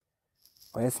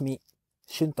おやすみ、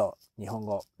春と日本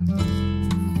語。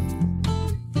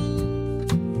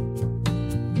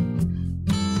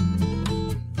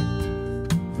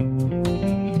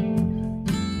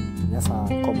皆さん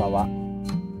こんばんは。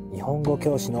日本語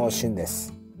教師の春で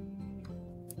す。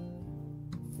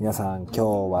皆さん今日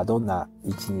はどんな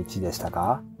一日でした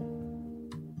か？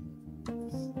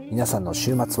皆さんの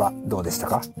週末はどうでした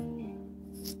か？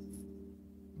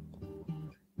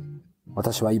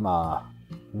私は今、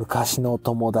昔の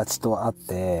友達と会っ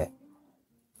て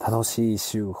楽しい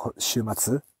週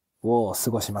末を過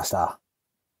ごしました。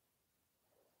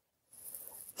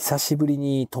久しぶり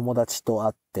に友達と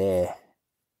会って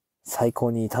最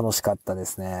高に楽しかったで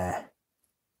すね。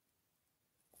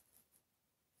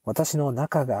私の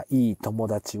仲がいい友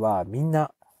達はみん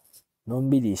なのん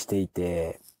びりしてい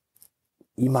て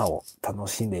今を楽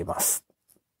しんでいます。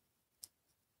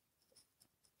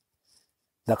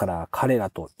だから彼ら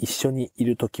と一緒にい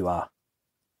るときは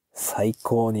最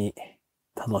高に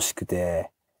楽しく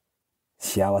て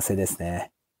幸せです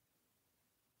ね。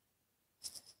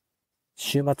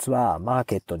週末はマー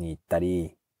ケットに行った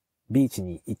りビーチ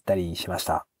に行ったりしまし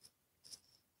た。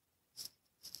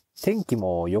天気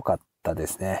も良かったで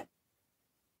すね。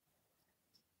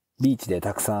ビーチで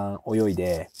たくさん泳い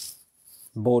で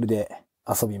ボールで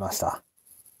遊びました。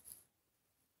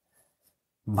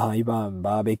毎晩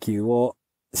バーベキューを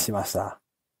しました。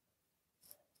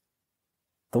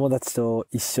友達と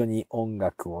一緒に音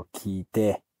楽を聴い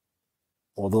て、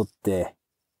踊って、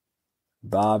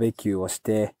バーベキューをし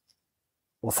て、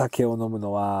お酒を飲む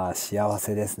のは幸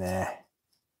せですね。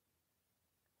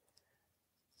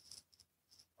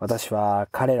私は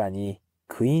彼らに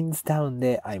クイーンズタウン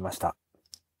で会いました。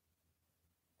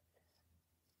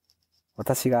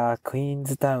私がクイーン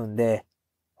ズタウンで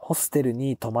ホステル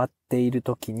に泊まっている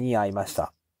時に会いまし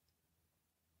た。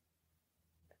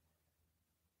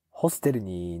ホステル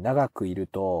に長くいる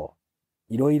と、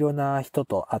いろいろな人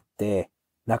と会って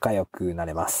仲良くな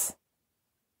れます。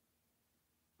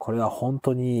これは本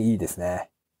当にいいです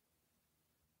ね。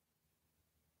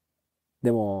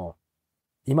でも、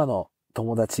今の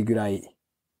友達ぐらい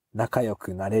仲良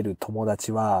くなれる友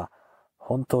達は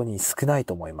本当に少ない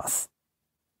と思います。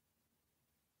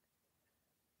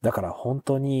だから本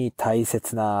当に大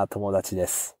切な友達で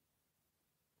す。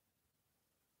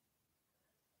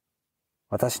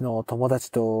私の友達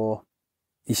と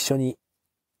一緒に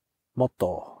もっ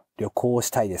と旅行し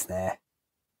たいですね。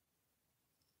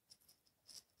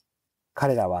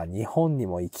彼らは日本に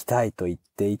も行きたいと言っ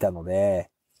ていたので、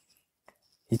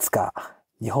いつか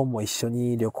日本も一緒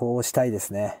に旅行したいで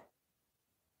すね。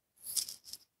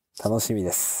楽しみ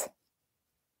です。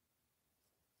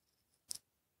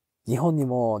日本に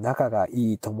も仲が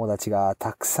いい友達が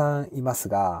たくさんいます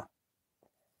が、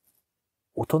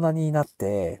大人になっ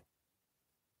て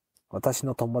私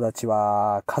の友達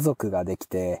は家族ができ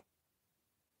て、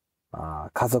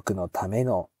家族のため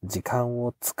の時間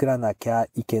を作らなきゃ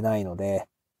いけないので、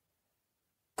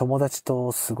友達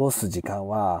と過ごす時間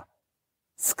は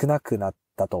少なくなっ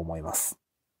たと思います。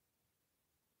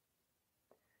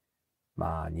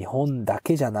日本だ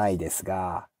けじゃないです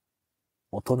が、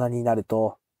大人になる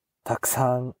とたく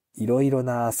さんいろいろ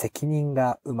な責任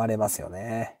が生まれますよ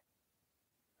ね。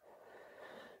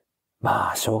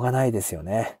しょうがないですよ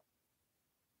ね。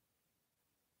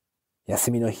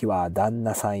休みの日は旦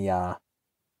那さんや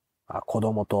子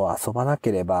供と遊ばな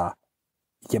ければ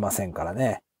いけませんから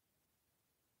ね。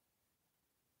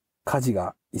家事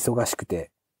が忙しく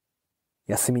て、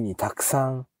休みにたくさ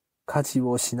ん家事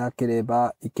をしなけれ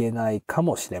ばいけないか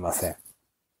もしれません。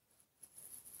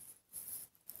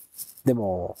で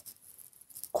も、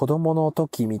子供の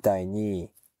時みたいに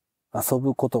遊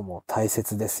ぶことも大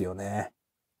切ですよね。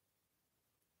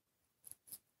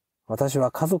私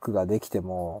は家族ができて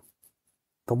も、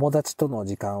友達との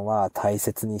時間は大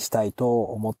切にしたいと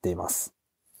思っています。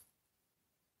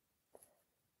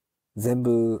全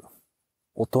部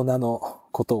大人の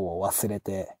ことを忘れ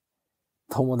て、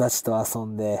友達と遊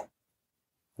んで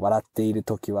笑っている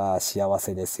時は幸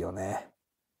せですよね。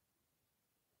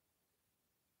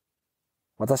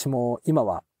私も今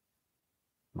は、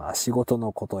仕事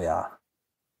のことや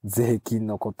税金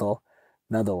のこと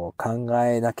などを考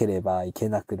えなければいけ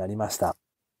なくなりました。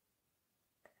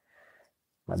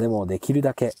でもできる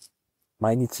だけ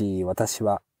毎日私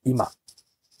は今、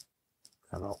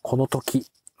この時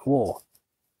を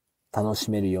楽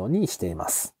しめるようにしていま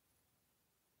す。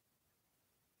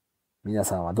皆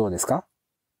さんはどうですか？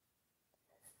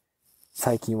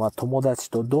最近は友達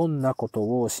とどんなこ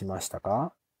とをしました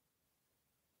か？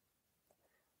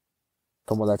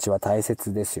友達は大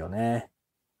切ですよね。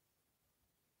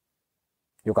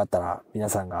よかったら皆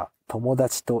さんが友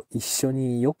達と一緒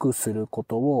によくするこ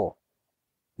とを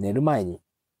寝る前に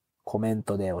コメン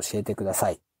トで教えてくだ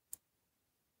さい。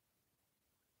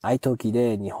iTalki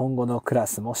で日本語のクラ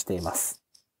スもしています。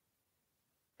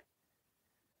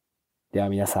では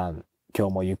皆さん、今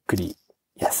日もゆっくり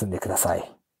休んでくださ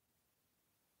い。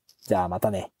じゃあま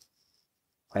たね。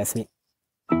おやすみ。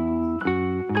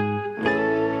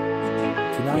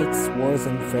Tonight's words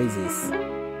and phrases.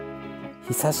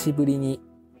 久しぶりに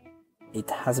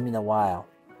It has been a while.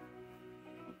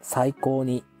 最高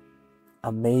に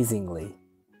Amazingly.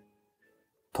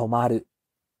 泊まる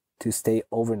To stay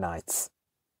overnights.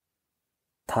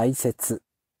 大切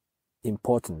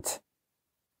Important.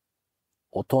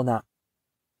 大人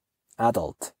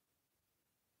Adult.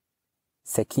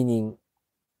 責任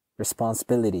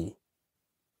Responsibility.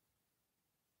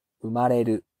 生まれ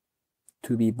る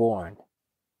To be born.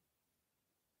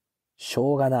 し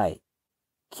ょうがない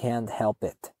Can't help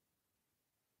it.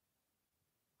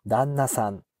 旦那さ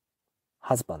ん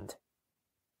Husband.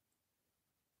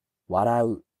 笑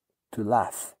う To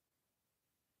laugh.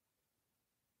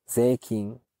 税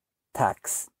金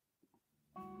Tax.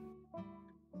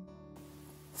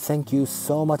 Thank you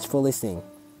so much for listening.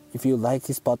 If you like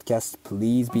this podcast,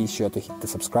 please be sure to hit the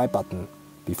subscribe button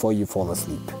before you fall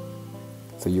asleep,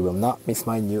 so you will not miss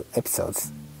my new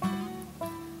episodes.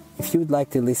 If you would like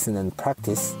to listen and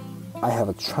practice, I have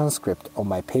a transcript on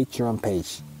my Patreon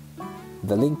page.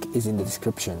 The link is in the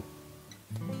description.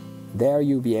 There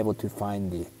you'll be able to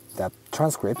find the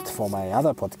transcript for my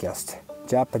other podcast,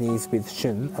 Japanese with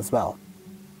Shun, as well.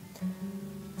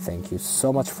 Thank you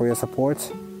so much for your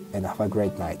support, and have a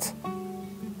great night.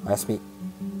 おやすみ。